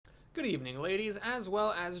Good evening, ladies, as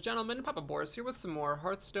well as gentlemen. Papa Boris here with some more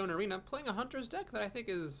Hearthstone Arena, playing a Hunter's deck that I think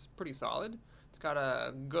is pretty solid. It's got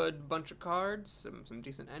a good bunch of cards, some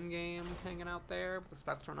decent endgame hanging out there with the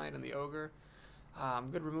Spectral Knight and the Ogre.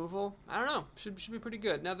 Good removal. I don't know, should be pretty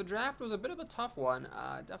good. Now, the draft was a bit of a tough one.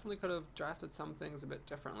 Definitely could have drafted some things a bit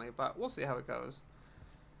differently, but we'll see how it goes.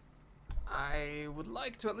 I would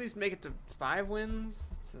like to at least make it to 5 wins.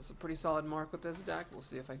 That's a pretty solid mark with this deck. We'll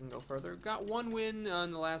see if I can go further. Got 1 win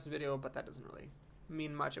in the last video, but that doesn't really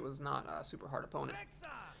mean much. It was not a super hard opponent.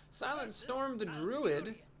 Silent Storm the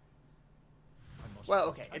Druid. Well,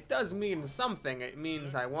 okay, it does mean something. It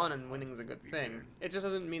means I won, and winning's a good thing. It just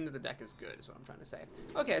doesn't mean that the deck is good, is what I'm trying to say.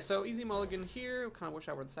 Okay, so easy mulligan here. Kind of wish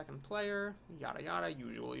I were the second player. Yada yada,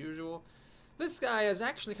 usual. This guy is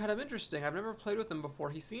actually kind of interesting. I've never played with him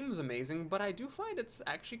before. He seems amazing, but I do find it's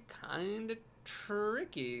actually kind of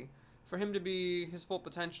tricky for him to be his full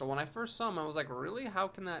potential. When I first saw him, I was like, really? How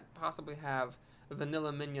can that possibly have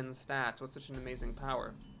vanilla minion stats with such an amazing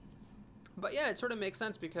power? But yeah, it sort of makes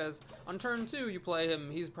sense because on turn 2, you play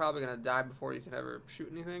him, he's probably going to die before you can ever shoot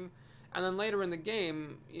anything. And then later in the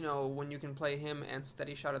game, you know, when you can play him and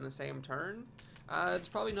Steady Shot in the same turn, it's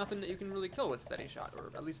probably nothing that you can really kill with Steady Shot,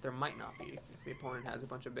 or at least there might not be if the opponent has a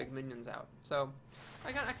bunch of big minions out. So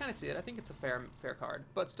I kind of see it. I think it's a fair card,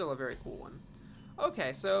 but still a very cool one.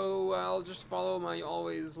 Okay, so I'll just follow my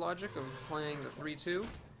always logic of playing the 3-2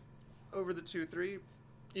 over the 2-3,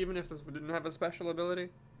 even if this didn't have a special ability,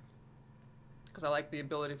 because I like the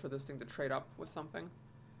ability for this thing to trade up with something.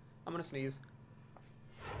 I'm gonna sneeze.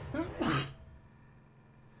 No,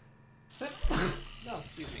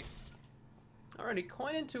 excuse me. Alrighty,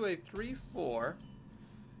 coin into a 3-4,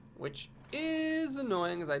 which is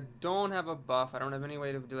annoying as I don't have a buff. I don't have any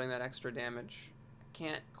way of dealing that extra damage. I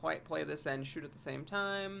can't quite play this and shoot at the same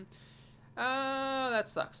time. That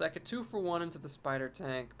sucks. I could 2-for-1 into the spider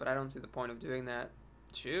tank, but I don't see the point of doing that.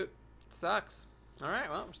 Shoot. It sucks. Alright,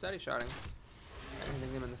 well, we're steady shotting. I didn't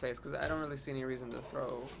hit him in the face because I don't really see any reason to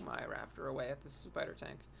throw my raptor away at this spider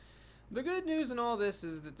tank. The good news in all this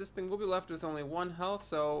is that this thing will be left with only 1 health,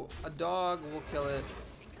 so a dog will kill it,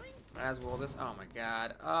 as will this. Oh my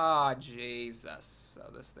god. Oh, Jesus. So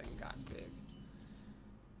this thing got big.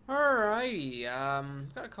 Alrighty.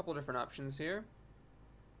 Got a couple different options here.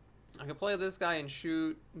 I could play this guy and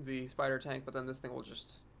shoot the spider tank, but then this thing will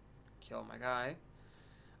just kill my guy.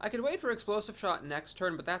 I could wait for explosive shot next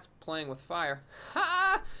turn, but that's playing with fire.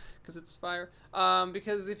 Ha! Because it's fire.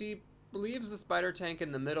 Because if he leaves the spider tank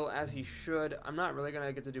in the middle as he should, I'm not really going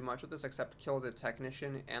to get to do much with this except kill the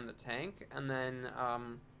technician and the tank, and then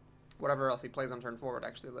whatever else he plays on turn 4 would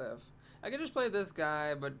actually live. I could just play this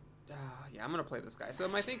guy, but yeah, I'm going to play this guy. So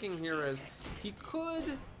my thinking here is he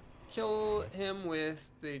could kill him with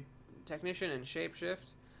the technician and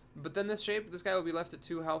shapeshift, but then this guy will be left at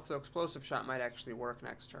 2 health, so explosive shot might actually work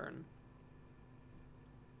next turn.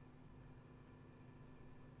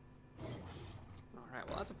 Alright,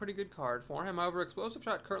 well that's a pretty good card for him. However, explosive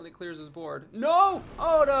shot currently clears his board. No!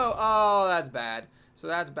 Oh no! Oh, that's bad. So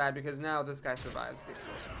that's bad because now this guy survives the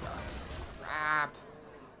explosive shot. Crap!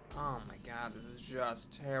 Oh my god, this is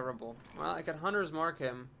just terrible. Well, I could Hunter's Mark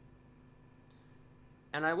him.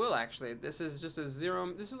 And I will actually. This is just a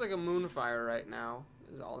 0. This is like a Moonfire right now,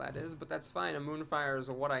 is all that is. But that's fine. A Moonfire is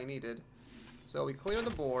what I needed. So we clear the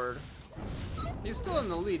board. He's still in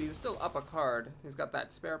the lead. He's still up a card. He's got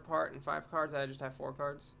that spare part and 5 cards. I just have 4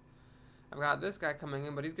 cards. I've got this guy coming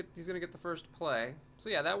in, but he's gonna get the first play. So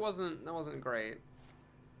yeah, that wasn't great.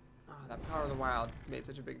 Oh, that Power of the Wild made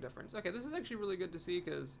such a big difference. Okay, this is actually really good to see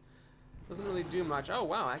because it doesn't really do much. Oh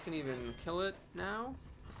wow, I can even kill it now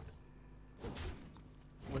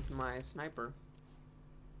with my sniper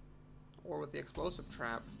or with the explosive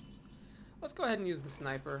trap. Let's go ahead and use the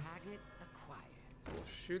sniper. So we'll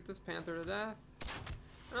shoot this panther to death.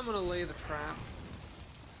 I'm gonna lay the trap.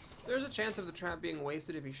 There's a chance of the trap being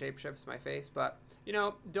wasted if he shapeshifts my face, but you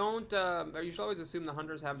know, you should always assume the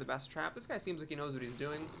hunters have the best trap. This guy seems like he knows what he's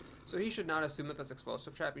doing, so he should not assume that that's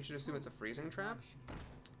explosive trap. He should assume it's a freezing trap.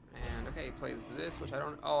 And okay, he plays this, which I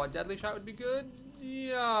don't. Oh, a deadly shot would be good.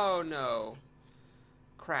 Oh no.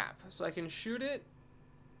 Crap. So I can shoot it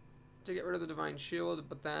to get rid of the divine shield,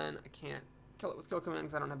 but then I can't kill it with kill command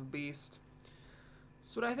because I don't have a beast.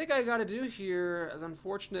 So what I think I gotta do here, as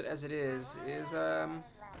unfortunate as it is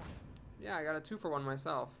yeah, I got a 2-for-1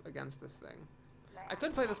 myself against this thing. I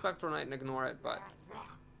could play the Spectral Knight and ignore it, but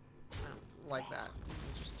I don't like that.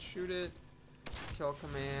 Just shoot it, kill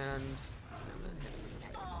command, and then hit him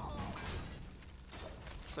in the face.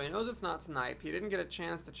 So he knows it's not snipe. He didn't get a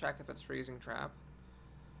chance to check if it's freezing trap.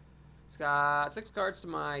 He's got 6 cards to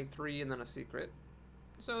my 3 and then a secret.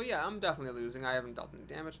 So yeah, I'm definitely losing. I haven't dealt any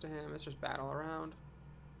damage to him. It's just battle around.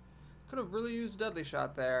 Could have really used a deadly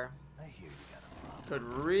shot there. I hear you got a problem.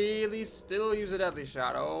 Could really still use a deadly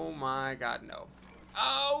shot. Oh my god, no.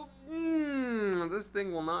 Oh, this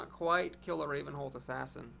thing will not quite kill a Ravenholt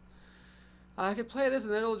assassin. I could play this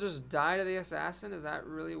and then it'll just die to the assassin. Is that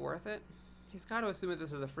really worth it? He's got to assume that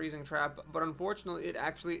this is a freezing trap, but unfortunately it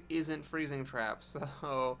actually isn't freezing trap. So,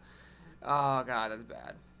 oh god, that's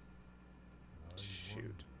bad.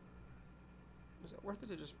 Shoot. Is it worth it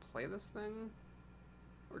to just play this thing?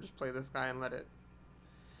 Or just play this guy and let it...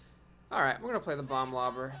 Alright, we're going to play the bomb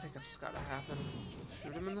lobber. I think that's what's got to happen.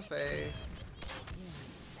 Shoot him in the face.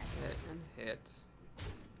 Hit and hit.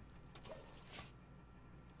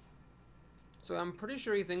 So I'm pretty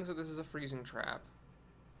sure he thinks that this is a freezing trap.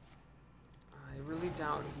 I really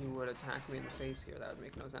doubt he would attack me in the face here. That would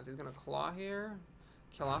make no sense. He's going to claw here,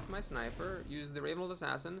 kill off my sniper, use the Ravenholt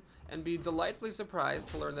Assassin, and be delightfully surprised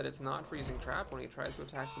to learn that it's not freezing trap when he tries to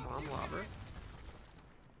attack the bomb lobber.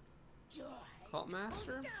 Cult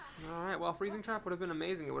Master? Alright, well, freezing trap would have been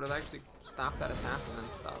amazing. It would have actually stopped that assassin and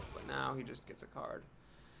stuff, but now he just gets a card.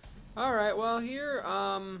 Alright, well, here,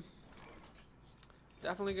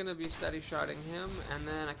 definitely going to be steady shotting him, and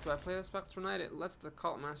then if I play the Spectral Knight, it lets the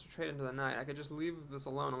Cult Master trade into the Knight. I could just leave this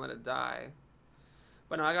alone and let it die.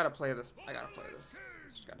 But no, I gotta play this. I gotta play this.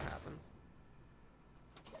 It's just gotta happen.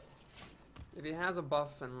 If he has a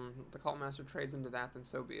buff and the Cult Master trades into that, then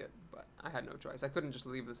so be it. But I had no choice. I couldn't just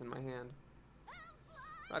leave this in my hand.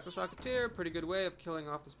 Reckless Rocketeer, pretty good way of killing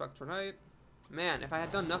off the Spectral Knight. Man, if I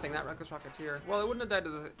had done nothing, that Reckless Rocketeer, well, it wouldn't have died to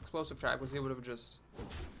the explosive trap because he would have just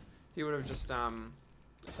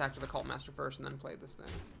attacked with the Cult Master first and then played this thing.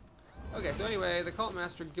 Okay, so anyway, the Cult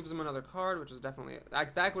Master gives him another card, which is definitely...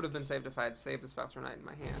 That would have been saved if I had saved the Spectral Knight in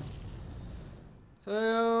my hand.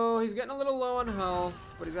 So, he's getting a little low on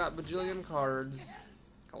health, but he's got bajillion cards.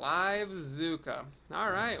 Clive Zuka.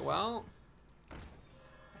 Alright, well...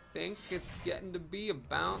 I think it's getting to be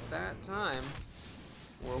about that time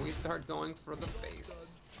where we start going for the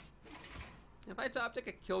face. If I top tick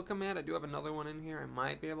a kill command, I do have another one in here. I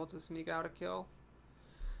might be able to sneak out a kill.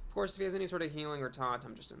 Of course, if he has any sort of healing or taunt,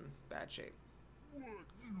 I'm just in bad shape.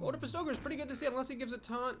 Oda Stoker is pretty good to see unless he gives a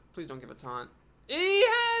taunt. Please don't give a taunt. He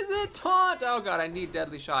has a taunt! Oh god, I need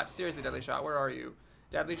Deadly Shot. Seriously, Deadly Shot, where are you?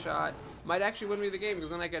 Deadly Shot might actually win me the game because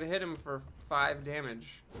then I could hit him for 5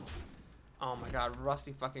 damage. Oh my god,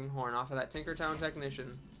 Rusty fucking Horn off of that Tinkertown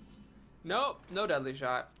Technician. Nope, no Deadly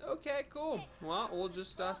Shot. Okay, cool. Well, we'll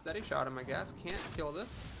just Steady Shot him, I guess. Can't kill this.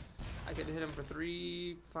 I could hit him for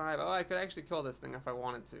 3, 5. Oh, I could actually kill this thing if I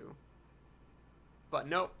wanted to. But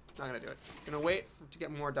nope, not gonna do it. Gonna wait to get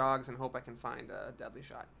more dogs and hope I can find a Deadly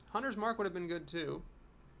Shot. Hunter's Mark would have been good too.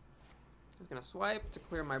 He's gonna swipe to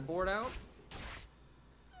clear my board out.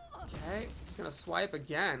 Okay, he's gonna swipe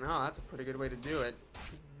again. Oh, that's a pretty good way to do it.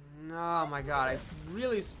 Oh my god, I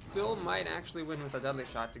really still might actually win with a Deadly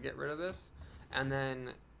Shot to get rid of this. And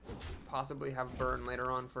then possibly have burn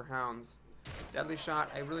later on for Hounds. Deadly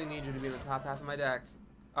Shot, I really need you to be in the top half of my deck.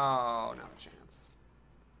 Oh, not a chance.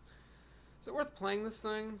 Is it worth playing this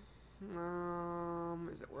thing?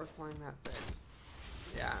 Is it worth playing that thing?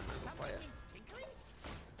 Yeah, I'm gonna play it.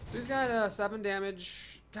 So he's got 7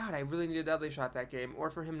 damage. God, I really need a Deadly Shot that game. Or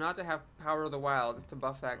for him not to have Power of the Wild to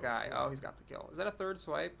buff that guy. Oh, he's got the kill. Is that a 3rd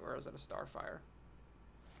swipe or is that a Starfire?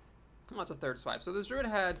 Oh, it's a 3rd swipe. So this Druid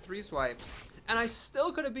had 3 swipes. And I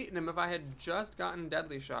still could have beaten him if I had just gotten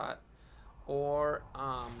Deadly Shot. Or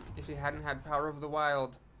if he hadn't had Power of the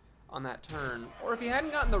Wild on that turn. Or if he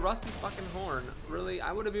hadn't gotten the Rusty fucking Horn. Really,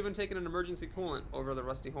 I would have even taken an Emergency Coolant over the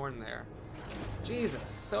Rusty Horn there. Jesus,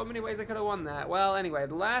 so many ways I could have won that. Well, anyway,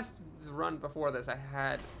 the last run before this I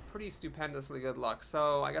had pretty stupendously good luck.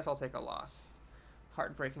 So I guess I'll take a loss.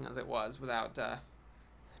 Heartbreaking as it was without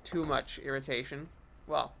too much irritation.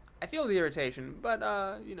 Well, I feel the irritation, but,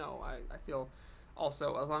 you know, I feel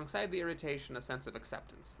also, alongside the irritation, a sense of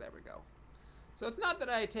acceptance. There we go. So it's not that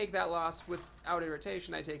I take that loss without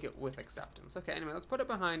irritation, I take it with acceptance. Okay, anyway, let's put it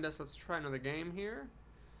behind us. Let's try another game here.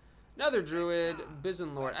 Another Druid,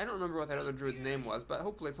 Bison Lord. I don't remember what that other Druid's name was, but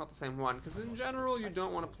hopefully it's not the same one, because in general, you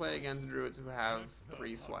don't want to play against Druids who have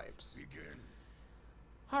 3 swipes.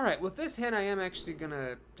 Alright, with this hand, I am actually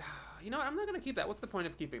gonna... You know what, I'm not gonna keep that. What's the point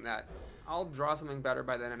of keeping that? I'll draw something better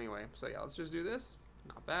by then anyway. So yeah, let's just do this.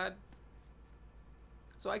 Not bad.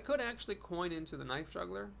 So I could actually coin into the Knife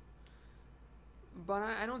Juggler, but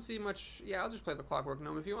I don't see much... Yeah, I'll just play the Clockwork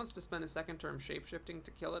Gnome. If he wants to spend his 2nd turn shape-shifting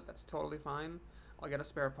to kill it, that's totally fine. I'll get a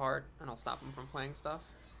spare part, and I'll stop him from playing stuff.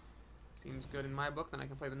 Seems good in my book, then I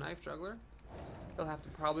can play the Knife Juggler. He'll have to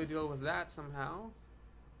probably deal with that somehow.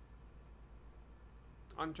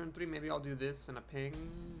 On turn 3, maybe I'll do this and a ping,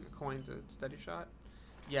 a coin to steady shot.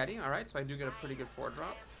 Yeti, alright, so I do get a pretty good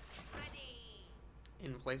 4-drop.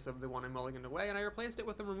 In place of the one I mulliganed away, and I replaced it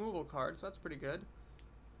with a removal card, so that's pretty good.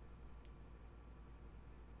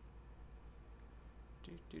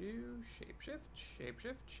 Shapeshift,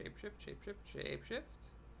 shapeshift, shapeshift, shapeshift, shapeshift.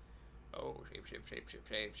 Oh, shapeshift, shapeshift,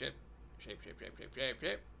 shapeshift, shapeshift,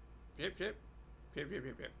 shapeshift, shapeshift, shapeshift,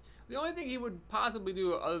 shapeshift. The only thing he would possibly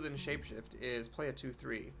do other than shapeshift is play a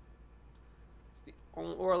 2/3.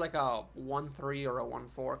 Or like a 1/3 or a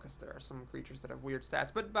 1/4, because there are some creatures that have weird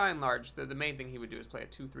stats. But by and large, the main thing he would do is play a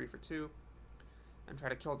 2/3 for 2 and try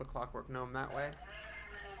to kill the Clockwork Gnome that way.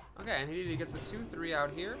 Okay, and he gets the 2/3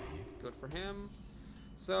 out here. Good for him.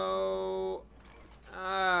 So,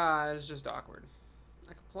 it's just awkward.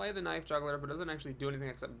 I could play the Knife Juggler, but it doesn't actually do anything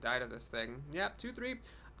except die to this thing. Yep, 2/3.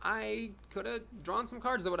 I could have drawn some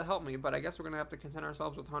cards that would have helped me, but I guess we're going to have to content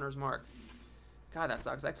ourselves with Hunter's Mark. God, that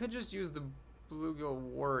sucks. I could just use the Bluegill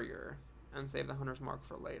Warrior and save the Hunter's Mark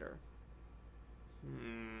for later.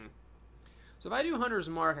 So if I do Hunter's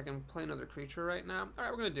Mark, I can play another creature right now.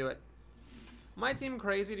 Alright, we're going to do it. Might seem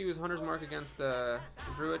crazy to use Hunter's Mark against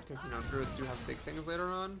Druid, because, you know, Druids do have big things later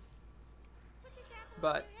on.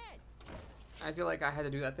 But I feel like I had to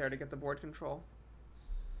do that there to get the board control.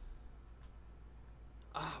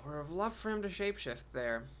 Ah, would have loved for him to shapeshift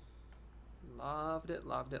there. Loved it,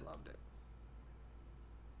 loved it, loved it.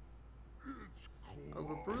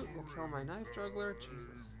 Ogre Brute will kill my Knife Juggler.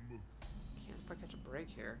 Jesus. Can't if I catch a break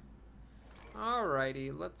here.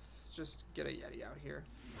 Alrighty, let's just get a Yeti out here.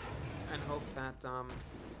 And hope that,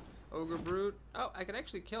 Ogre Brute... Oh, I could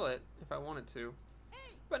actually kill it if I wanted to.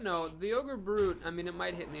 But no, the Ogre Brute, I mean, it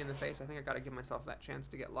might hit me in the face. I think I gotta give myself that chance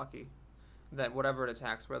to get lucky. That whatever it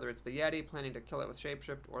attacks, whether it's the Yeti planning to kill it with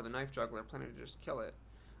Shapeshift or the Knife Juggler planning to just kill it,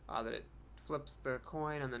 that it flips the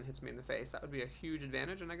coin and then hits me in the face. That would be a huge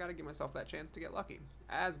advantage, and I gotta give myself that chance to get lucky,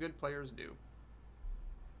 as good players do.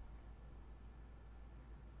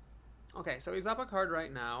 Okay, so he's up a card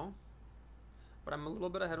right now, but I'm a little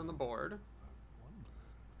bit ahead on the board.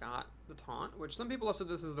 Got the Taunt, which some people have said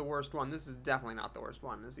this is the worst one. This is definitely not the worst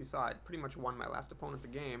one. As you saw, I pretty much won my last opponent the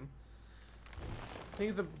game. I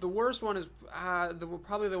think the worst one is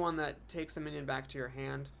probably the one that takes a minion back to your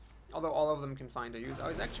hand, although all of them can find a use. I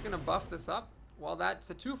was actually going to buff this up. Well, that's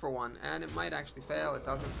a 2-for-1, and it might actually fail. It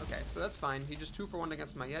doesn't. Okay, so that's fine. He just 2-for-1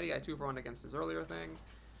 against my Yeti. I 2-for-1 against his earlier thing.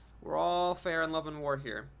 We're all fair in love and war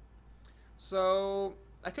here. So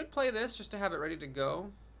I could play this just to have it ready to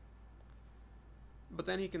go. But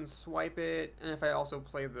then he can swipe it, and if I also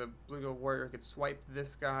play the Bluegill Warrior, he could swipe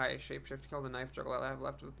this guy, shapeshift, kill the Knife Juggler. I'll have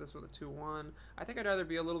left with this with a 2/1. I think I'd rather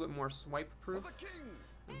be a little bit more swipe-proof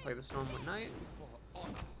and play the Stormwood Knight.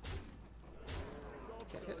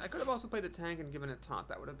 Get hit. I could have also played the tank and given it Taunt.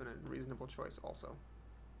 That would have been a reasonable choice also.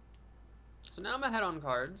 So now I'm ahead on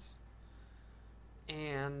cards,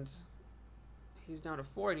 and he's down to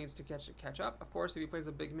 4. He needs to catch up. Of course, if he plays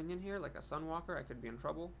a big minion here, like a Sunwalker, I could be in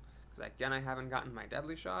trouble. Because again, I haven't gotten my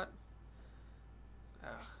Deadly Shot.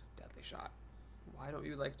 Ugh, Deadly Shot. Why don't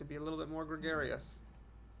you like to be a little bit more gregarious?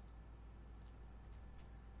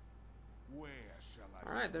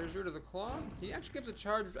 Alright, there's Root of the Claw. He actually gives a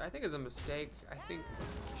charge, which I think is a mistake. I think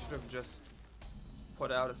he should have just put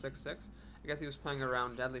out a 6/6. I guess he was playing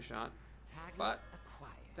around Deadly Shot. But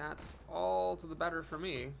that's all to the better for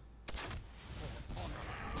me.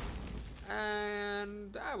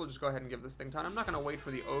 And I will just go ahead and give this thing Taunt. I'm not going to wait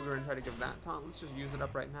for the Ogre and try to give that Taunt. Let's just use it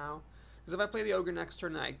up right now. Because if I play the Ogre next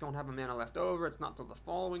turn and I don't have a mana left over, it's not till the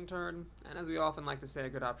following turn. And as we often like to say, a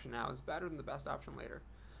good option now is better than the best option later.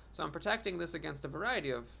 So I'm protecting this against a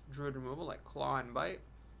variety of Druid removal, like Claw and Bite.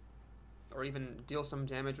 Or even deal some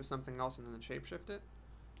damage with something else and then shapeshift it.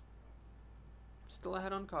 Still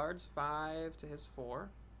ahead on cards. 5 to his 4.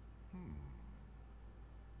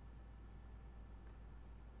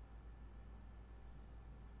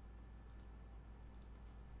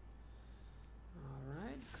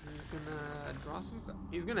 He's gonna draw some.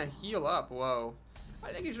 He's gonna heal up. Whoa.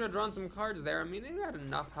 I think he should have drawn some cards there. I mean, he had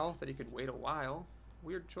enough health that he could wait a while.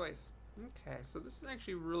 Weird choice. Okay, so this is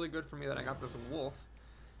actually really good for me that I got this Wolf.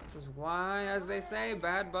 This is why, as they say,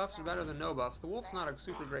 bad buffs are better than no buffs. The Wolf's not a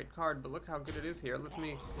super great card, but look how good it is here. It lets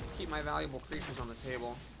me keep my valuable creatures on the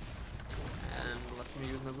table. And lets me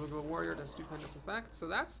use my Bluegill Warrior to stupendous effect. So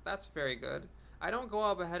that's very good. I don't go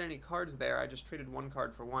up ahead any cards there. I just traded 1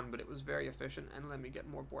 card for 1, but it was very efficient and let me get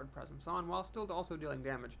more board presence on while still also dealing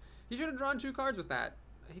damage. He should have drawn 2 cards with that.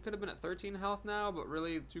 He could have been at 13 health now, but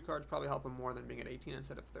really 2 cards probably help him more than being at 18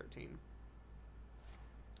 instead of 13.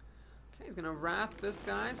 Okay, he's gonna Wrath this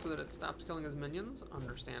guy so that it stops killing his minions.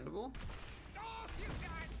 Understandable.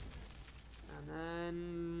 And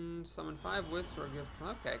then summon 5 wisps or give.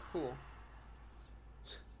 Okay, cool.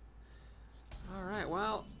 Alright,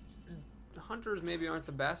 well, hunters maybe aren't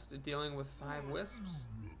the best at dealing with 5 wisps.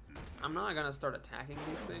 I'm not gonna start attacking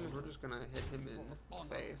these things, we're just gonna hit him in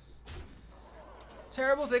the face.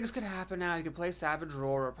 Terrible things could happen now. You could play Savage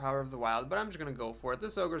Roar or Power of the Wild, but I'm just gonna go for it.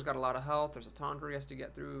 This ogre's got a lot of health, there's a taunter he has to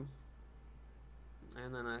get through.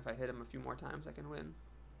 And then if I hit him a few more times, I can win.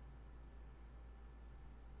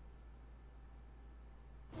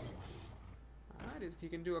 Alright, he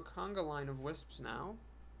can do a conga line of wisps now.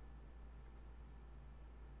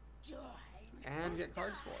 And get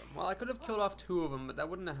cards for him. Well, I could have killed off 2 of them, but that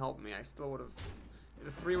wouldn't have helped me. I still would have...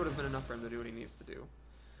 The 3 would have been enough for him to do what he needs to do.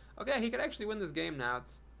 Okay, he could actually win this game now.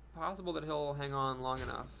 It's possible that he'll hang on long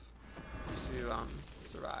enough to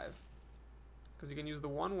survive. Because he can use the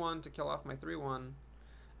 1/1 to kill off my 3/1,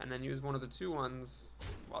 and then use one of the 2/1s.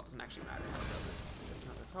 Well, it doesn't actually matter how he does it. So he gets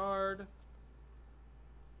another card.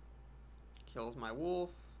 Kills my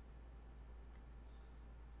wolf.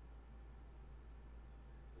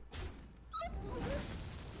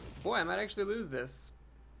 Boy, I might actually lose this.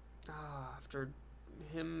 After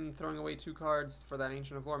him throwing away 2 cards for that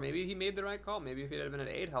Ancient of Lore. Maybe he made the right call. Maybe if he had been at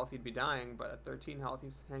 8 health, he'd be dying. But at 13 health,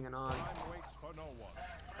 he's hanging on.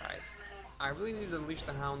 Christ. I really need to Unleash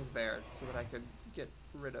the Hounds there so that I could get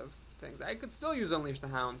rid of things. I could still use Unleash the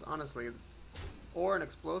Hounds, honestly. Or an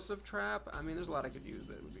Explosive Trap. I mean, there's a lot I could use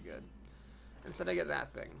that would be good. Instead, I get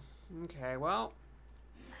that thing. Okay, well.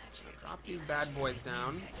 I'm gonna drop these bad boys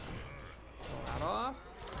down. Pull that off.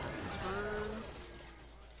 Turn.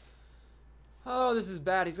 Oh, this is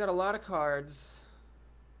bad. He's got a lot of cards.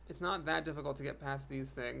 It's not that difficult to get past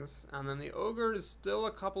these things. And then the ogre is still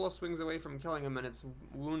a couple of swings away from killing him, and it's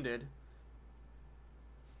wounded.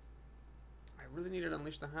 I really needed to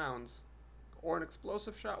Unleash the Hounds. Or an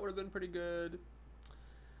Explosive Shot would have been pretty good.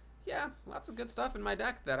 Yeah, lots of good stuff in my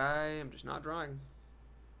deck that I am just not drawing.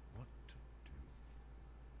 What to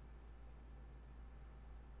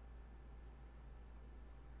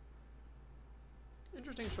do?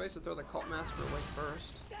 Interesting choice to throw the Cult Master away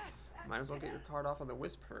first. Might as well get your card off on the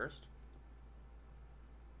Wisp first.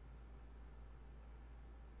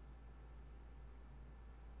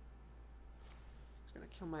 He's gonna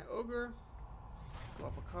kill my ogre. Go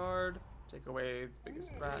up a card. Take away the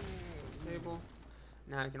biggest threat to the table.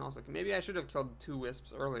 Now I can also... Maybe I should have killed 2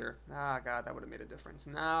 wisps earlier. Ah, God, that would have made a difference.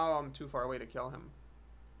 Now I'm too far away to kill him.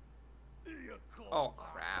 Oh,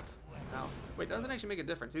 crap. No. Wait, that doesn't actually make a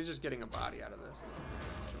difference. He's just getting a body out of this. It doesn't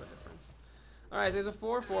make much of a difference. Alright, so there's a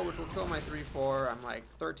 4/4, which will kill my 3/4. I'm like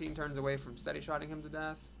 13 turns away from steady shotting him to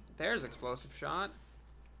death. There's Explosive Shot.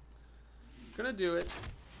 Gonna do it.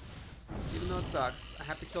 Even though it sucks. I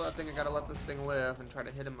have to kill that thing. I gotta let this thing live and try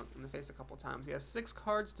to hit him in the face a couple times. He has 6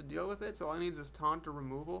 cards to deal with it, so all he needs is taunt or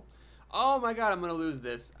removal. Oh my God, I'm gonna lose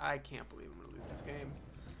this. I can't believe I'm gonna lose this game.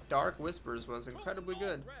 Dark Whispers was incredibly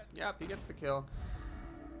good. Yep, he gets the kill.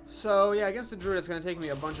 So yeah, against the Druid, it's gonna take me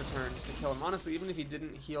a bunch of turns to kill him. Honestly, even if he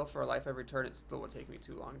didn't heal for a life every turn, it still would take me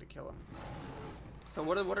too long to kill him. So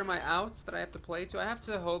what are my outs that I have to play to? I have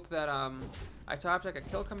to hope that I top deck a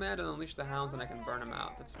kill command and Unleash the Hounds and I can burn him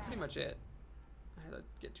out. That's pretty much it. I had to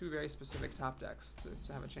get 2 very specific top decks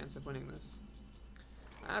to have a chance of winning this.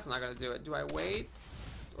 That's not gonna do it. Do I wait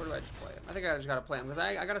or do I just play him? I think I just gotta play him because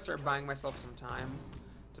I gotta start buying myself some time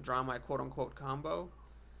to draw my quote-unquote combo.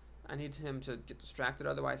 I need him to get distracted,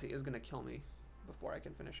 otherwise he is gonna kill me before I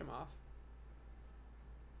can finish him off.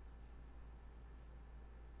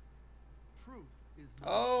 Truth.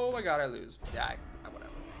 Oh my God, I lose. Yeah,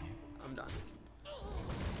 whatever. I'm done.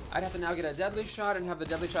 I'd have to now get a Deadly Shot and have the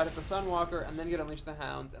Deadly Shot hit the Sunwalker and then get Unleash the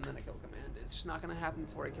Hounds and then a kill command. It's just not going to happen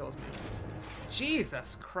before he kills me.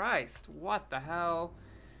 Jesus Christ. What the hell?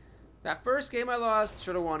 That first game I lost,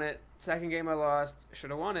 should have won it. Second game I lost, should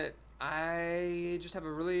have won it. I just have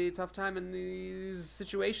a really tough time in these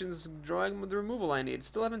situations drawing the removal I need.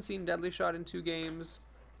 Still haven't seen Deadly Shot in 2 games.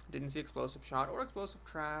 Didn't see Explosive Shot or Explosive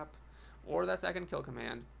Trap. Or that second kill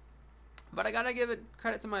command. But I gotta give it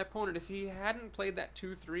credit to my opponent. If he hadn't played that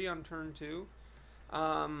 2/3 on turn 2,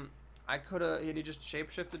 I could've, he just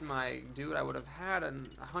shapeshifted my dude, I would have had a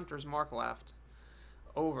Hunter's Mark left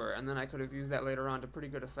over, and then I could have used that later on to pretty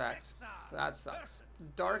good effect. So that sucks.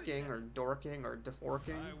 Darking, or Dorking, or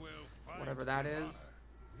Deforking, whatever that is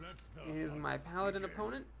my Paladin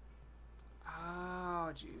opponent.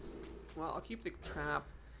 Oh, jeez. Well, I'll keep the trap.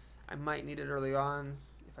 I might need it early on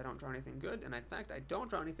if I don't draw anything good, and in fact, I don't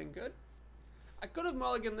draw anything good. I could have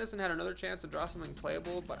mulliganed this and had another chance to draw something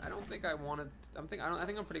playable, but I don't think I wanted. I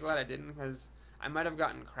think I'm pretty glad I didn't, because I might have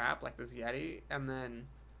gotten crap like this Yeti, and then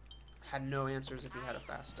had no answers if he had a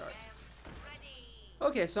fast start.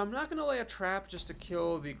 Okay, so I'm not going to lay a trap just to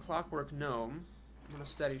kill the Clockwork Gnome. I'm going to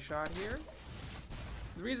steady shot here.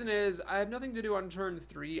 The reason is, I have nothing to do on turn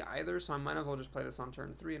 3 either, so I might as well just play this on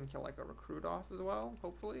turn 3 and kill like a recruit off as well,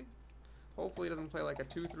 hopefully. Hopefully it doesn't play like a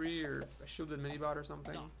 2-3 or a shielded mini-bot or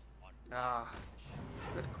something. Ah,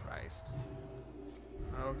 good Christ.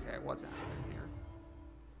 Okay, what's happening here?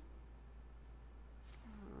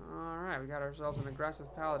 Alright, we got ourselves an aggressive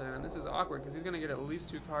paladin, and this is awkward because he's going to get at least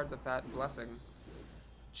 2 cards of that blessing.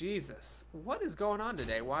 Jesus, what is going on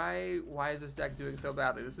today? Why is this deck doing so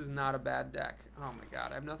badly? This is not a bad deck. Oh my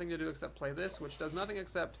god, I have nothing to do except play this, which does nothing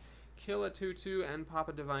except kill a 2-2 and pop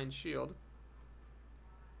a Divine Shield.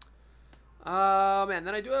 Man,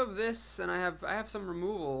 then I do have this, and I have some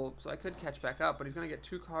removal, so I could catch back up, but he's going to get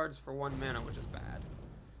 2 cards for 1 mana, which is bad.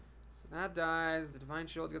 So that dies, the Divine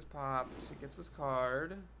Shield gets popped, he gets his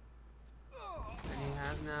card. And he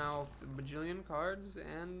has now a bajillion cards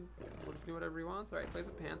and will do whatever he wants. Alright, plays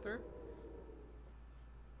a Panther.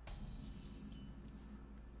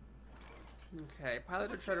 Okay,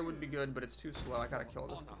 Pilot or Treader would be good, but it's too slow. I gotta kill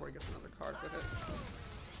this before he gets another card with it.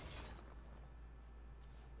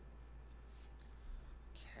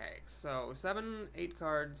 Okay, so 7, 8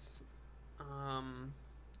 cards.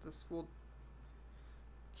 This will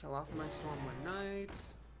kill off my Stormwind Knight.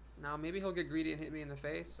 Now maybe he'll get greedy and hit me in the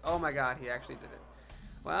face. Oh my god, he actually did it.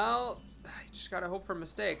 Well, you just gotta hope for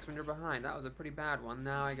mistakes when you're behind. That was a pretty bad one.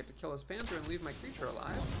 Now I get to kill his Panther and leave my creature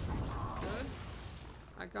alive. Good.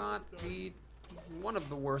 I got one of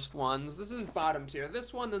the worst ones. This is bottom tier.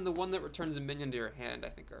 This one and the one that returns a minion to your hand, I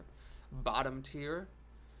think, are bottom tier.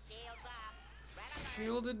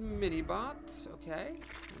 Shielded mini-bot, okay.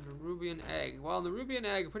 And the Rubian Egg. Well, the Rubian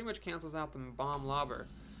Egg pretty much cancels out the Bomb Lobber.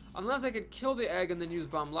 Unless I could kill the egg and then use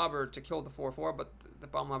Bomb Lobber to kill the 4/4, but the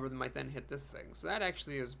Bomb Lobber might then hit this thing. So that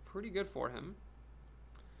actually is pretty good for him.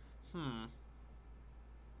 Alright,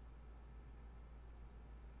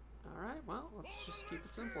 well, let's just keep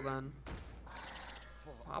it simple then.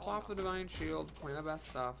 Pop off the Divine Shield, play my best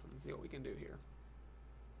stuff, and see what we can do here.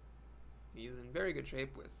 He's in very good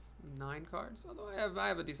shape with 9 cards, although I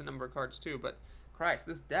have a decent number of cards too, but Christ,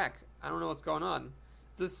 this deck, I don't know what's going on.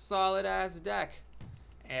 It's a solid-ass deck.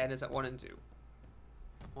 And it's at 1 and 2.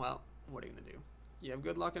 Well, what are you gonna do? You have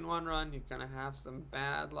good luck in one run, you're gonna have some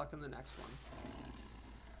bad luck in the next one.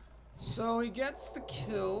 So he gets the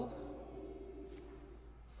kill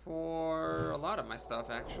for a lot of my stuff,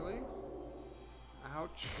 actually.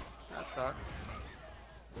 Ouch, that sucks.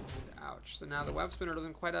 And ouch. So now the Web Spinner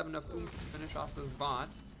doesn't quite have enough oomph to finish off this bot.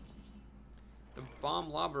 The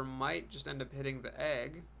Bomb Lobber might just end up hitting the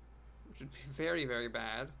egg, which would be very, very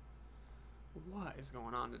bad. What is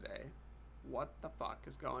going on today? What the fuck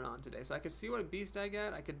is going on today? So I could see what a beast I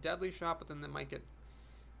get. I could deadly shot, but then they might get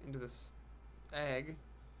into this egg.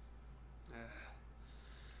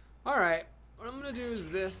 Alright, what I'm gonna do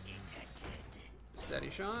is this. Steady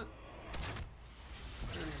shot.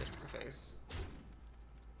 And hit him in the face.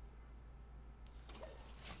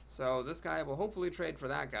 So this guy will hopefully trade for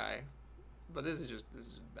that guy. But this is just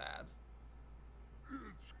bad.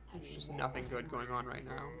 There's just nothing good going on right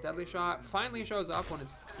now. Deadly Shot finally shows up when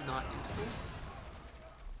it's not useful.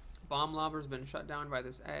 Bomb Lobber's been shut down by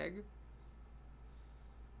this egg.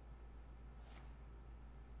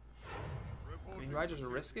 I mean, do I just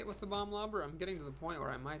risk it with the Bomb Lobber? I'm getting to the point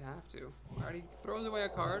where I might have to. Alright, he throws away a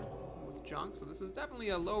card with junk, so this is definitely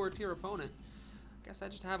a lower tier opponent. Guess I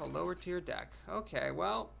just have a lower tier deck. Okay,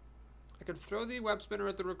 well, I could throw the Web Spinner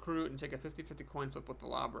at the Recruit and take a 50-50 coin flip with the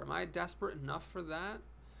Lobber. Am I desperate enough for that?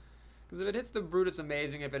 Because if it hits the Brute, it's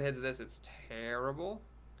amazing. If it hits this, it's terrible.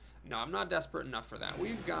 No, I'm not desperate enough for that.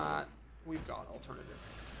 We've got alternative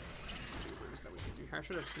maneuvers that we can do here. I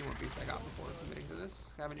should have seen what beast I got before committing to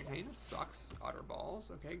this. Scavenger Hyenas sucks. Utter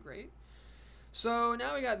balls. Okay, great. So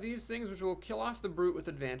now we got these things which will kill off the Brute with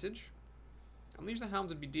advantage. Unleash the Hounds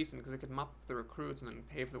would be decent because it could mop up the Recruits and then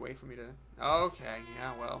pave the way for me to... Okay,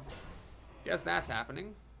 yeah, well. Guess that's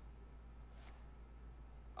happening.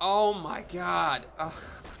 Oh my god.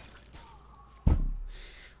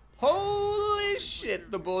 Holy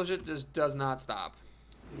shit, the bullshit just does not stop.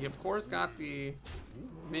 We of course got the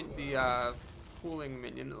cooling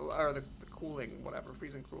minion, or the cooling, whatever,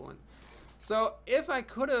 freezing coolant. So if I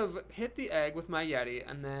could have hit the egg with my Yeti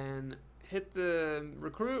and then hit the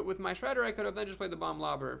Recruit with my Shredder, I could have then just played the Bomb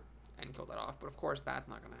Lobber and killed it off. But of course that's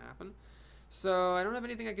not going to happen. So I don't have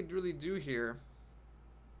anything I could really do here.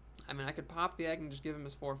 I mean, I could pop the egg and just give him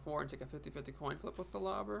his 4/4 and take a 50-50 coin flip with the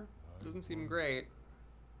Lobber. Doesn't seem great.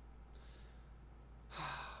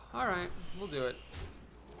 Alright, we'll do it.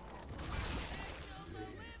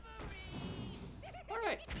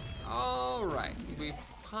 Alright. We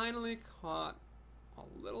finally caught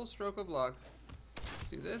little stroke of luck. Let's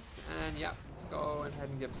do this, and yeah, let's go ahead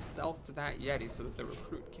and give stealth to that Yeti so that the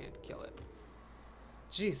recruit can't kill it.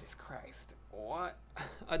 Jesus Christ, what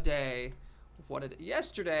a day. What a day.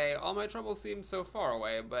 Yesterday, all my troubles seemed so far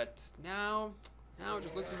away, but now it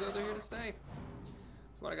just looks as though they're here to stay.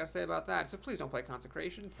 That's what I gotta say about that. So please don't play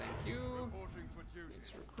Consecration, thank you.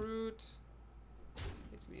 Thanks, recruit.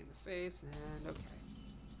 Hits me in the face, and okay.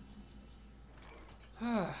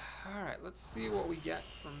 Alright, let's see what we get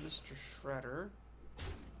from Mr. Shredder.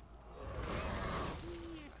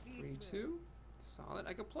 3-2. Solid.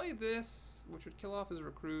 I could play this, which would kill off his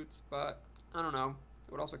recruits, but I don't know.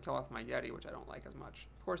 It would also kill off my Yeti, which I don't like as much.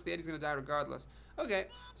 Of course, the Yeti's going to die regardless. Okay,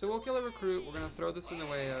 so we'll kill a recruit. We're going to throw this in the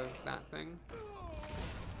way of that thing.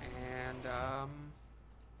 And,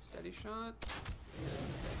 steady shot.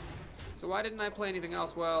 So why didn't I play anything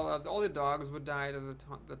else? Well, all the dogs would die to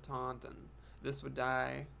the taunt, and this would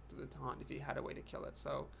die to the taunt if he had a way to kill it.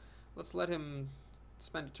 So let's let him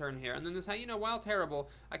spend a turn here. And then this hyena, while terrible,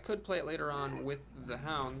 I could play it later on with the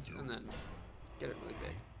hounds and then get it really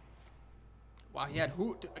big. Wow, he had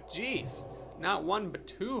jeez, not one but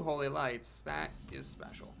 2 holy lights. That is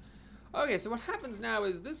special. Okay, so what happens now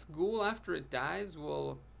is this ghoul, after it dies,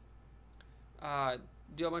 will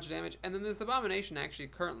deal a bunch of damage, and then this abomination actually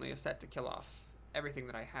currently is set to kill off everything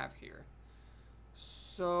that I have here.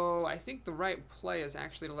 So I think the right play is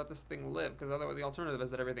actually to let this thing live, because otherwise the alternative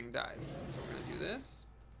is that everything dies. So we're going to do this.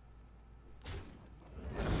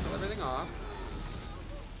 Let him kill everything off.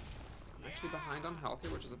 I'm actually behind on health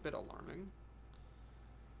here, which is a bit alarming.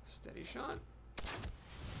 Steady shot.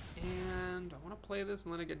 And I want to play this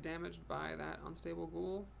and let it get damaged by that unstable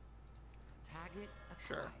ghoul.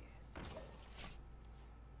 Sure.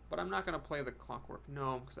 But I'm not going to play the Clockwork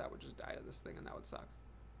Gnome, because that would just die to this thing, and that would suck.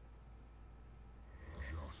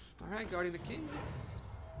 Alright, Guardian of Kings.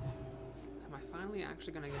 Am I finally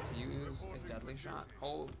actually going to get to use a deadly shot?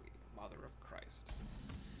 Holy mother of Christ.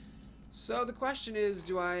 So the question is,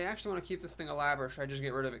 do I actually want to keep this thing alive, or should I just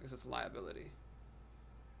get rid of it because it's a liability?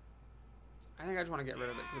 I think I just want to get rid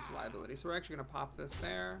of it because it's a liability. So we're actually going to pop this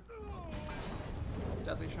there.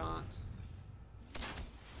 Deadly shot.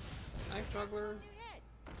 Knife juggler.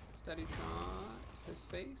 Steady shot. His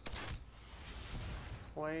face.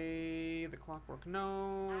 Play the Clockwork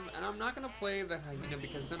Gnome. And I'm not going to play the hyena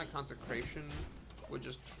because then a consecration would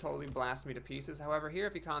just totally blast me to pieces. However, here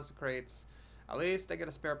if he consecrates, at least I get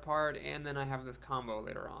a spare part, and then I have this combo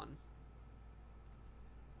later on.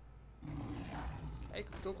 Okay,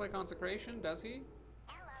 can still play Consecration, does he?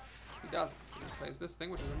 He doesn't. He plays this thing,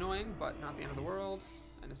 which is annoying, but not the end of the world,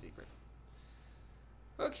 and a secret.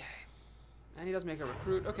 Okay. And he does make a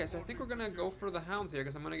recruit. Okay, so I think we're going to go for the hounds here,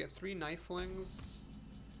 because I'm going to get 3 knifelings,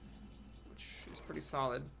 which is pretty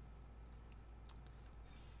solid.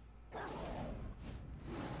 If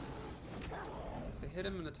they hit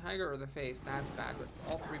him in the tiger or the face, that's bad, but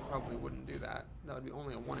all 3 probably wouldn't do that. That would be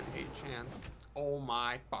only a 1 in 8 chance. Oh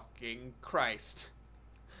my fucking Christ.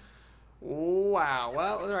 Wow.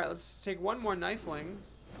 Well, alright, let's take 1 more knifeling.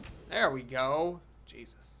 There we go.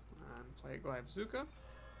 Jesus. Play Glypzuka.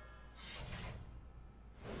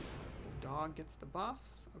 The dog gets the buff.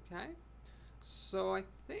 Okay. So I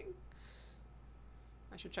think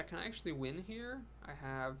I should check. Can I actually win here? I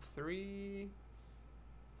have 3,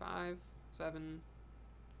 5, 7,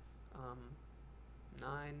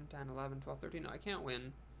 9, 10, 11, 12, 13. No, I can't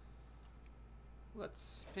win.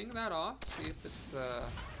 Let's ping that off, see if it's,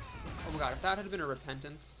 oh my god, if that had been a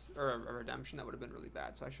repentance, or a redemption, that would have been really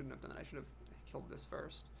bad, so I shouldn't have done that. I should have killed this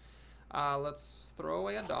first. Let's throw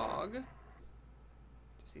away a dog, to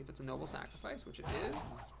see if it's a noble sacrifice, which it is.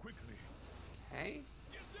 Okay.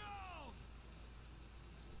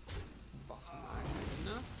 Buff my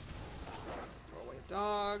hyena. Let's throw away a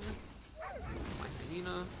dog. My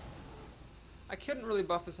hyena. I couldn't really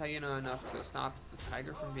buff this hyena enough to stop the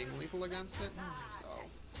tiger from being lethal against it, so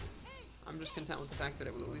I'm just content with the fact that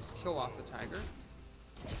it will at least kill off the tiger.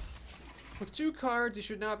 With 2 cards, he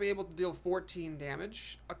should not be able to deal 14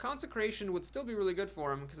 damage. A consecration would still be really good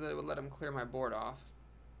for him because it would let him clear my board off.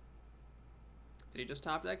 Did he just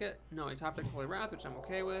top deck it? No, he top decked Holy Wrath, which I'm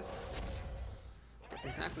okay with. Gets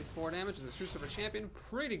exactly 4 damage as a True Silver Champion.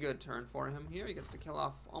 Pretty good turn for him here. He gets to kill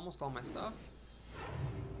off almost all my stuff.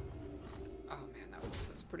 Oh man, that was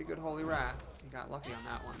a pretty good Holy Wrath. He got lucky on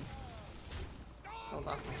that one. Kills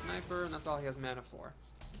off my sniper, and that's all he has mana for.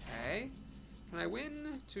 Okay. Can I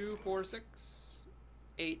win? 2, 4, 6,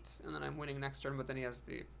 8, and then I'm winning next turn, but then he has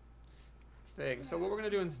the thing. So what we're going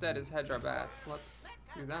to do instead is hedge our bets. Let's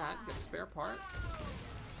do that. Get a spare part.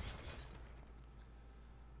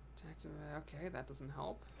 Okay, that doesn't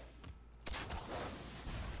help.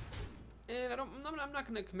 And I'm not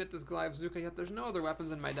going to commit this Glyvzuka yet. There's no other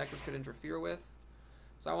weapons in my deck this could interfere with.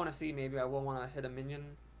 So I want to see, maybe I will want to hit a minion.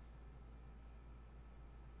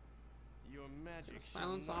 Your magic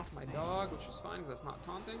Silence off my dog, which is fine because that's not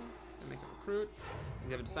taunting. It's going to make a recruit.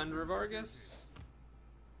 We have a Defender of Argus.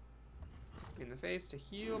 In the face to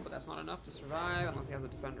heal, but that's not enough to survive unless he has a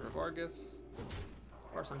Defender of Argus.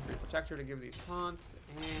 Or some free protector to give these taunts,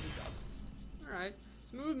 and he doesn't. Alright,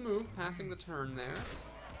 smooth move, passing the turn there.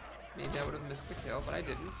 Maybe I would have missed the kill, but I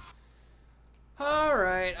didn't.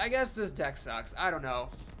 Alright, I guess this deck sucks. I don't know.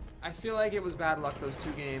 I feel like it was bad luck those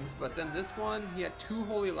 2 games, but then this one, he had 2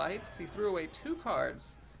 Holy Lights, he threw away 2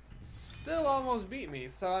 cards, still almost beat me,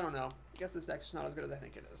 so I don't know. I guess this deck's just not as good as I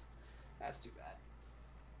think it is. That's too bad.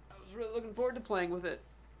 I was really looking forward to playing with it.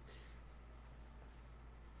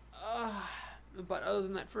 But other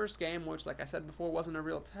than that first game, which, like I said before, wasn't a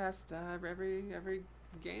real test, every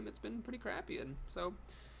game it's been pretty crappy in. So,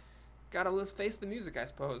 gotta face the music, I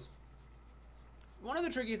suppose. One of the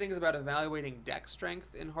tricky things about evaluating deck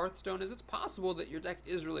strength in Hearthstone is it's possible that your deck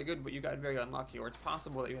is really good, but you got very unlucky, or it's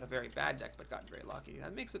possible that you had a very bad deck but got very lucky.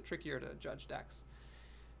 That makes it trickier to judge decks.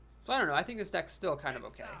 So I don't know, I think this deck's still kind of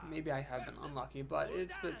okay. Maybe I have been unlucky, but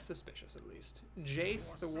it's been suspicious at least.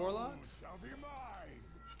 Jace the Warlock.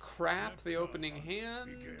 Crap the opening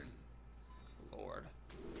hand. Lord.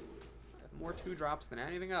 I have more 2-drops than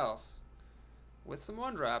anything else. With some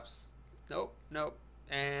 1-drops. Nope, nope,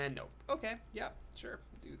 and nope. Okay, yep, sure.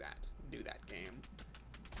 Do that. Do that, game.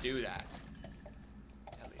 Do that.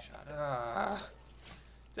 Deadly Shot.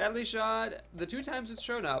 Deadly Shot. The 2 times it's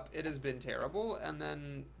shown up, it has been terrible, and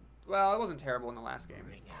then, well, it wasn't terrible in the last game.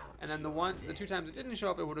 And then the 2 times it didn't show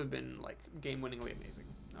up, it would have been, like, game-winningly amazing.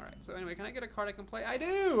 Alright, so anyway, can I get a card I can play? I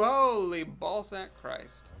do! Holy ballsack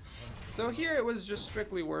Christ. So here it was just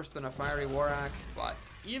strictly worse than a Fiery War Axe, but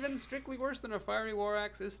even strictly worse than a Fiery War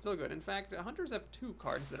Axe is still good. In fact, hunters have 2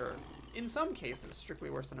 cards that are, in some cases, strictly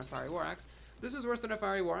worse than a Fiery War Axe. This is worse than a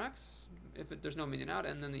Fiery War Axe, if there's no minion out,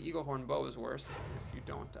 and then the Eagle Horn Bow is worse if you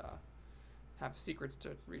don't have secrets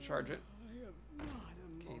to recharge it.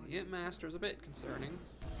 Okay, the Imp Master is a bit concerning.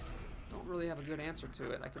 Don't really have a good answer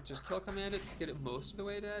to it. I could just kill command it to get it most of the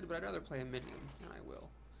way dead, but I'd rather play a minion, and I will.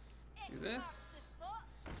 Do this.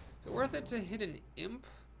 Is it worth it to hit an Imp?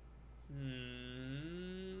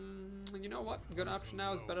 You know what? Good option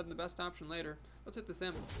now is better than the best option later. Let's hit this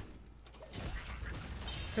Imp.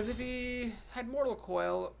 Because if he had Mortal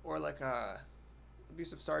Coil or like a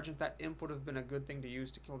Abusive Sergeant, that Imp would have been a good thing to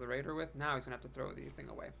use to kill the Raider with. Now he's going to have to throw the thing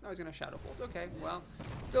away. Now he's going to Shadow Bolt. Okay, well,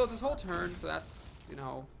 still it's his whole turn, so that's, you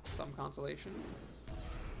know, some consolation.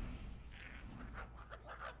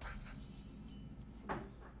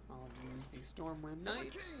 I'll use the Stormwind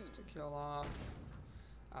Knight to kill off.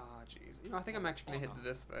 Jeez. You know, I think I'm actually going to hit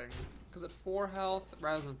this thing. Because at 4 health,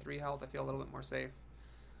 rather than 3 health, I feel a little bit more safe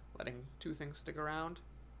letting 2 things stick around.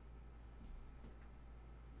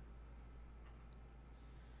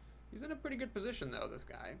 He's in a pretty good position, though, this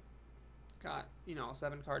guy. Got, you know,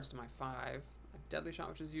 7 cards to my 5. I have Deadly Shot,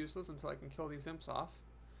 which is useless until I can kill these imps off.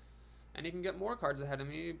 And he can get more cards ahead of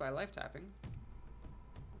me by life tapping.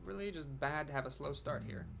 Really just bad to have a slow start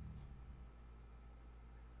here.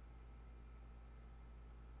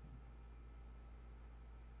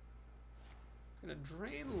 It's going to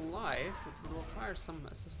drain life, which would require some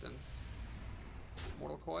assistance.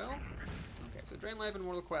 Mortal Coil. Okay, so drain life and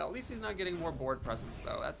Mortal Coil. At least he's not getting more board presence,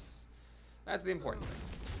 though. That's the important thing.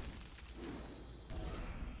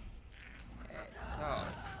 Okay, so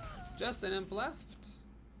just an imp left.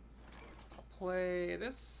 I'll play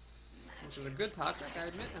this, which is a good top deck, I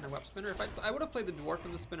admit, and a web spinner. If I would have played the dwarf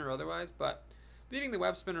and the spinner otherwise, but leaving the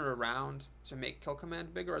web spinner around to make kill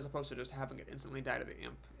command bigger, as opposed to just having it instantly die to the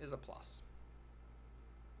imp, is a plus.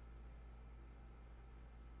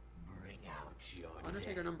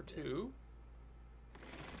 Undertaker number 2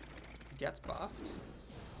 gets buffed.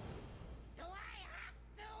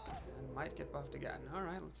 And might get buffed again.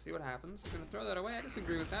 Alright, let's see what happens. I'm going to throw that away. I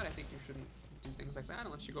disagree with that. I think you shouldn't do things like that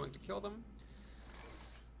unless you're going to kill them.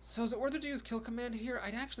 So is it worth it to use kill command here?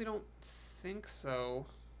 I actually don't think so.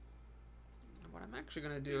 What I'm actually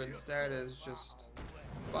going to do instead is just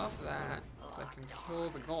buff that so I can kill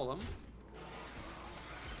the golem.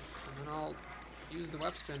 And then I'll use the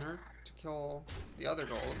web spinner to kill the other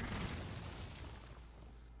golem.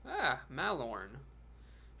 Ah, Malorn.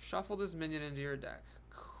 Shuffle this minion into your deck.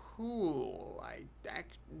 Cool. I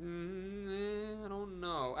don't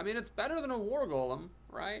know. I mean, it's better than a war golem,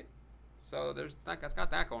 right? So it's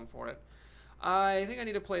got that going for it. I think I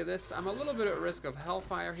need to play this. I'm a little bit at risk of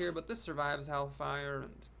Hellfire here, but this survives Hellfire,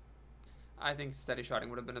 and I think steady shotting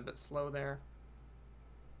would have been a bit slow there.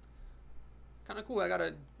 Kind of cool. I got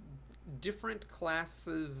a different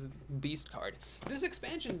classes beast card. This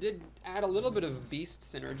expansion did add a little bit of beast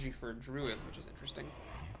synergy for druids, which is interesting.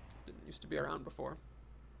 Didn't used to be around before.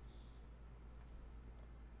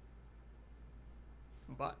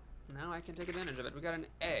 But now I can take advantage of it. We got an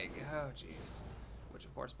egg. Oh, jeez. Which,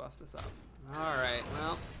 of course, buffs this up. Alright,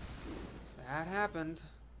 well, that happened.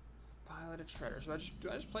 Piloted Shredder. So do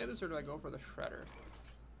I just play this, or do I go for the Shredder?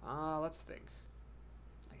 Let's think.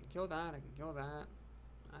 I can kill that, I can kill that.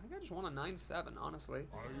 I think I just want a 9-7, honestly.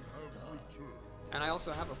 And I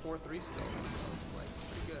also have a 4-3 still, so it's like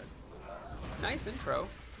pretty good. Nice intro.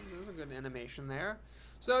 There's a good animation there.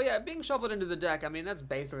 So yeah, being shuffled into the deck, I mean, that's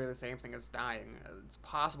basically the same thing as dying. It's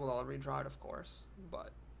possible that I'll redraw it, of course,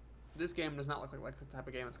 but this game does not look like the type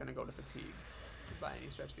of game that's going to go to fatigue by any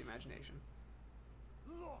stretch of the imagination.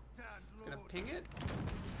 Just going to ping it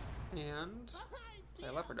and play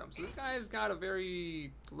a Leopard Dome. So this guy's got a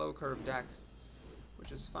very low curve deck,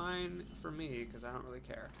 which is fine for me because I don't really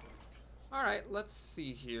care. Alright, let's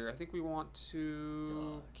see here. I think we want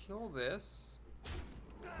to kill this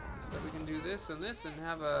so that we can do this and this and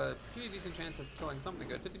have a pretty decent chance of killing something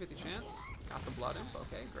good. 50-50 chance. Got the blood imp.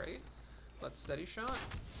 Okay, great. Let's steady shot.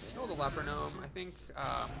 Kill the Leopard Gnome. I think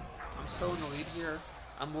I'm so in the lead here.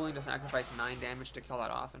 I'm willing to sacrifice 9 damage to kill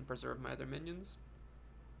that off and preserve my other minions.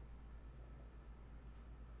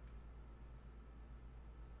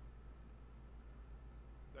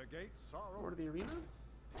 Lord of the Arena.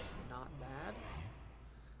 Not bad.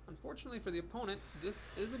 Unfortunately for the opponent, this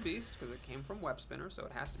is a beast because it came from Web Spinner, so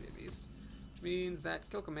it has to be a beast. Which means that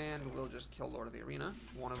Kill Command will just kill Lord of the Arena.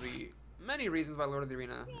 One of the many reasons why Lord of the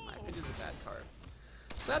Arena, in my opinion, is a bad card.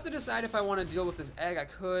 So I have to decide if I want to deal with this egg. I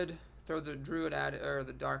could throw the Druid at it, or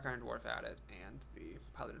the Dark Iron Dwarf at it, and the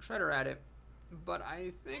Piloted Shredder at it. But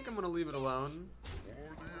I think I'm going to leave it alone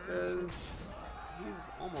because he's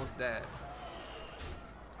almost dead.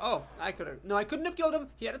 Oh, I could have. No, I couldn't have killed him.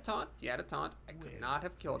 He had a taunt. He had a taunt. I could not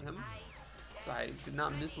have killed him. So I did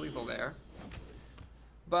not miss lethal there.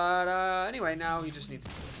 But anyway, now he just needs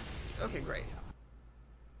to. Okay, great.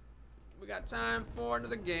 We got time for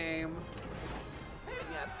another game. Hey,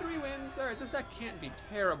 yeah, 3 wins. Alright, this deck can't be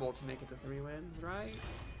terrible to make it to 3 wins, right?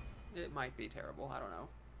 It might be terrible. I don't know.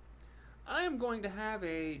 I am going to have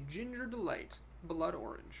a Ginger Delight Blood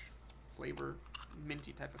Orange flavor.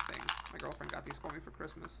 Minty type of thing. My girlfriend got these for me for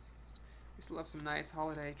Christmas. We still have some nice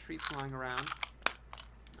holiday treats lying around.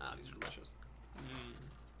 Ah, these are delicious.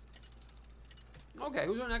 Okay,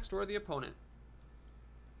 who's our next worthy opponent?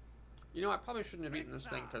 You know, I probably shouldn't have eaten this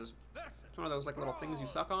thing because it's one of those like little things you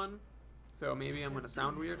suck on. So maybe I'm gonna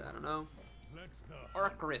sound weird. I don't know.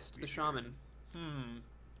 Archrist, the shaman.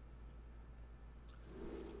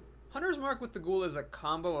 Hunter's Mark with the Ghoul is a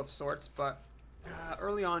combo of sorts, but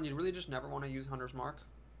early on, you really just never want to use Hunter's Mark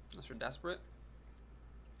unless you're desperate.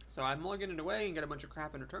 So I mulligan it away and get a bunch of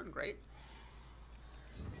crap in return. Great.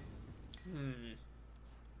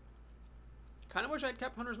 Kind of wish I'd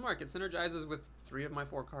kept Hunter's Mark. It synergizes with 3 of my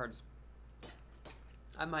 4 cards.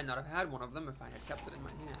 I might not have had one of them if I had kept it in my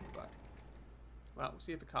hand, but well, we'll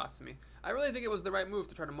see if it costs me. I really think it was the right move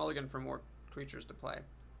to try to mulligan for more creatures to play,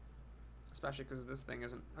 especially because this thing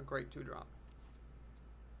isn't a great 2-drop.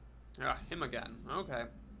 Ah, him again. Okay.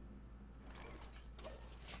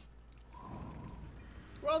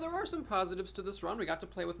 Well, there are some positives to this run. We got to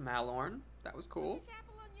play with Malorn. That was cool.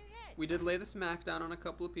 We did lay the smackdown on a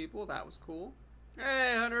couple of people. That was cool.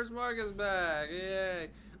 Hey, Hunter's Mark is back. Yay.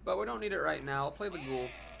 But we don't need it right now. I'll play the Ghoul.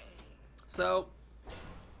 So,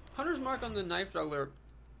 Hunter's Mark on the Knife Juggler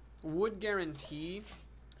would guarantee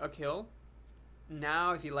a kill.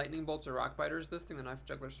 Now, if he Lightning Bolts or Rock Biters this thing, the Knife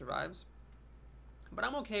Juggler survives. But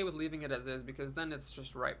I'm okay with leaving it as is because then it's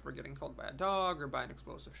just ripe for getting killed by a dog or by an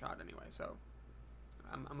explosive shot anyway. So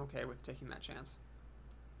I'm okay with taking that chance.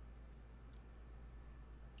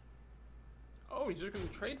 Oh, he's just going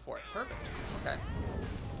to trade for it. Perfect. Okay.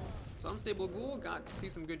 So Unstable Ghoul got to see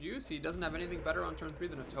some good use. He doesn't have anything better on turn 3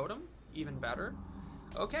 than a totem. Even better.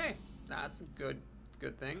 Okay. That's a good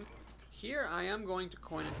thing. Here I am going to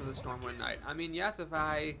coin into the Stormwind Knight. I mean, yes, if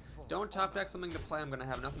I don't top deck something to play, I'm going to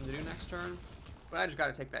have nothing to do next turn. But I just got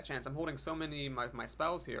to take that chance. I'm holding so many of my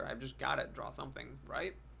spells here. I've just got to draw something,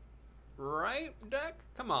 right? Right, deck?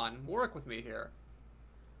 Come on, work with me here.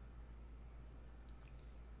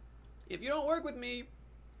 If you don't work with me,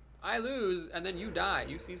 I lose, and then you die.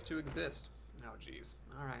 You cease to exist. Oh, jeez.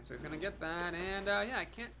 All right, so he's going to get that, and yeah, I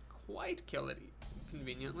can't quite kill it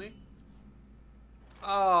conveniently.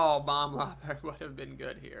 Oh, Bomb Lobber would have been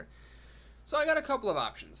good here. So I got a couple of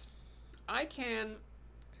options. I can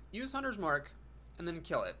use Hunter's Mark and then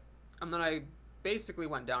kill it. And then I basically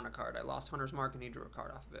went down a card. I lost Hunter's Mark and he drew a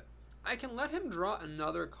card off of it. I can let him draw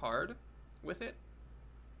another card with it.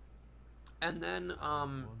 And then,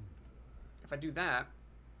 if I do that,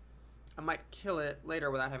 I might kill it later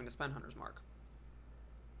without having to spend Hunter's Mark.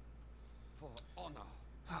 For honor.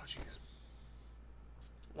 Oh, jeez.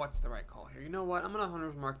 What's the right call here? You know what? I'm going to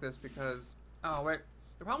Hunter's Mark this because... Oh, wait.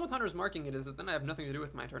 The problem with Hunter's Marking it is that then I have nothing to do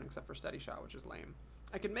with my turn except for Steady Shot, which is lame.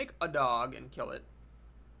 I could make a dog and kill it.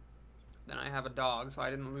 Then I have a dog, so I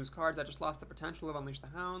didn't lose cards. I just lost the potential of Unleash the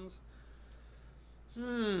Hounds.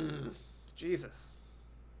 Jesus.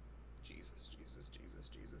 Jesus.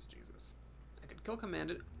 I could kill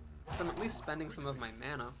Command it, so I'm at least spending some of my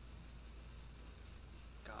mana.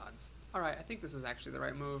 Gods. Alright, I think this is actually the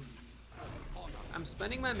right move. I'm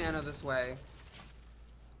spending my mana this way.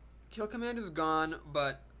 Kill Command is gone,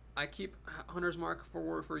 but I keep Hunter's Mark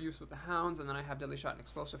for use with the Hounds, and then I have Deadly Shot and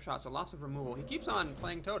Explosive Shot, so lots of removal. He keeps on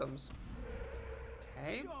playing totems.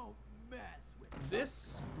 Okay.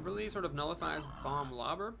 This really sort of nullifies Bomb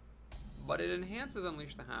Lobber, but it enhances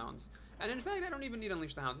Unleash the Hounds. And in fact, I don't even need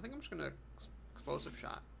Unleash the Hounds. I think I'm just going to Explosive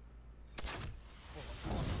Shot.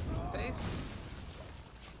 Face.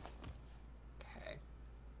 Okay.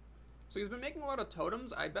 So he's been making a lot of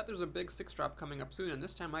totems. I bet there's a big 6-drop coming up soon, and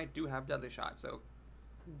this time I do have Deadly Shot, so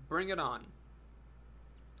bring it on.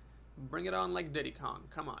 Bring it on like Diddy Kong.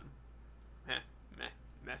 Come on. Meh.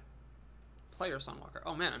 Player Sunwalker.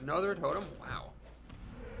 Oh man, another totem? Wow.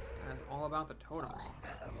 This guy's all about the totems.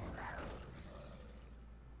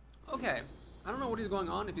 Okay. I don't know what he's going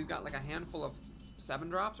on, if he's got like a handful of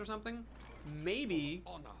 7-drops or something. Maybe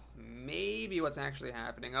what's actually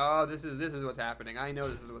happening. Oh, this is what's happening. I know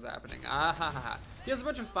this is what's happening. Ah ha ha. He has a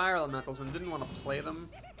bunch of fire elementals and didn't want to play them.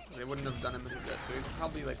 They wouldn't have done him any good. So he's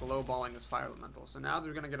probably like lowballing his fire elemental. So now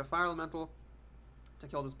they're gonna get a fire elemental to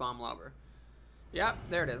kill this Bomb Lobber. Yeah,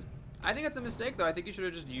 there it is. I think it's a mistake though. I think he should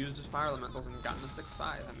have just used his fire elementals and gotten a 6/5.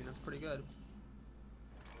 I mean, that's pretty good.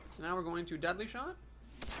 So now we're going to Deadly Shot.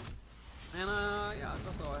 And yeah,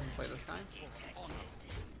 I'll go ahead and play this guy.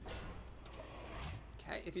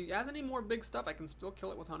 Okay, if he has any more big stuff, I can still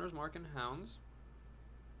kill it with Hunter's Mark and Hounds.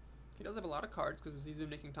 He does have a lot of cards because he's been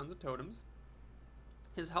making tons of totems.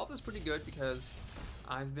 His health is pretty good because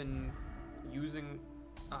I've been using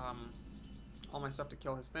all my stuff to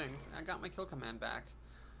kill his things. I got my kill command back.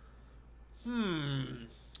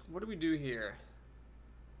 What do we do here?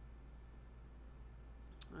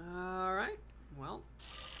 Alright, well,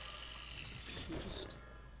 we just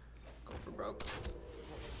go for broke.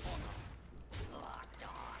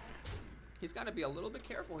 He's got to be a little bit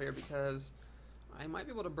careful here because I might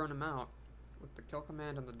be able to burn him out with the kill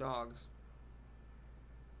command and the dogs.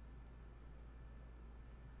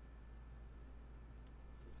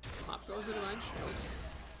 Pop goes the Divine Shield.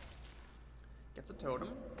 Gets a totem.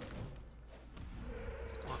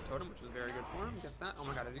 It's a taunt totem, which is very good for him. Gets that. Oh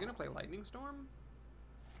my god, is he going to play Lightning Storm?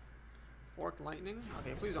 Forked Lightning?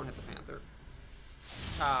 Okay, please don't hit the Panther.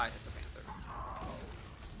 Ah, I hit the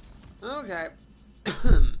Panther. Okay.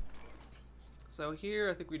 So here,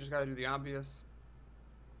 I think we just got to do the obvious.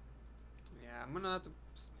 Yeah, I'm going to have to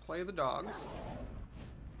play the dogs.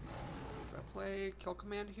 Do I play Kill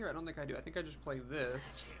Command here? I don't think I do. I think I just play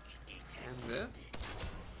this and this.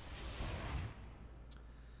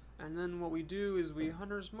 And then what we do is we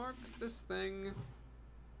Hunter's Mark this thing.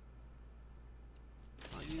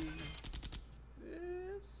 I'll use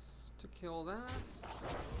this to kill that. This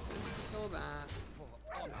to kill that.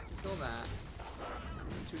 This to kill that. And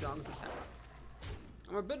then 2 dogs attack.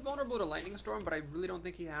 I'm a bit vulnerable to Lightning Storm, but I really don't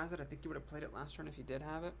think he has it. I think he would have played it last turn if he did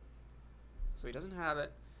have it. So he doesn't have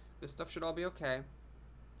it. This stuff should all be okay.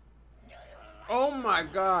 Oh my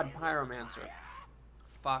god, Pyromancer.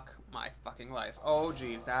 Fuck my fucking life. Oh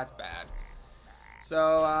geez, that's bad.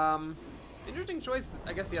 So, interesting choice.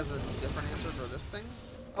 I guess he has a different answer for this thing.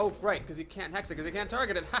 Oh, right, because he can't hex it, because he can't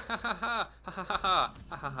target it. Ha ha ha ha. Ha ha ha ha.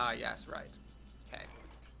 Ha ha ha. Yes, right. Okay.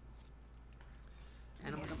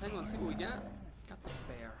 Animal Companion, let's see what we get. Got the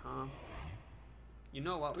bear, huh? You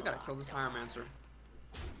know what? We gotta kill this Pyromancer.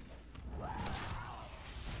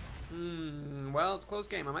 Well, it's a close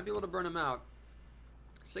game. I might be able to burn him out.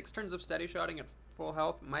 6 turns of steady shotting at full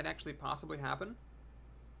health might actually possibly happen.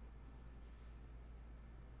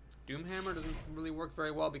 Doomhammer doesn't really work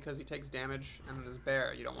very well because he takes damage, and then this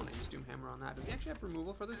bear, you don't want to use Doomhammer on that. Does he actually have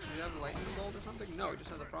removal for this? Does he have a Lightning Bolt or something? No, he just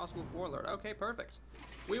has a Frostwolf Warlord. Okay, perfect.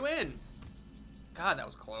 We win! God, that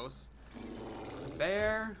was close.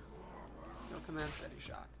 Bear. No command, steady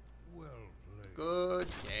shot. Well played. Good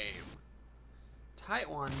game. Tight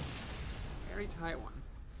one. Very tight one.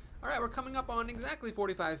 Alright, we're coming up on exactly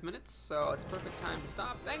 45 minutes, so it's a perfect time to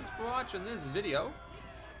stop. Thanks for watching this video.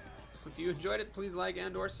 If you enjoyed it, please like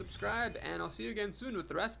and or subscribe, and I'll see you again soon with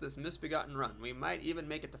the rest of this misbegotten run. We might even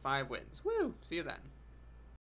make it to 5 wins. Woo! See you then.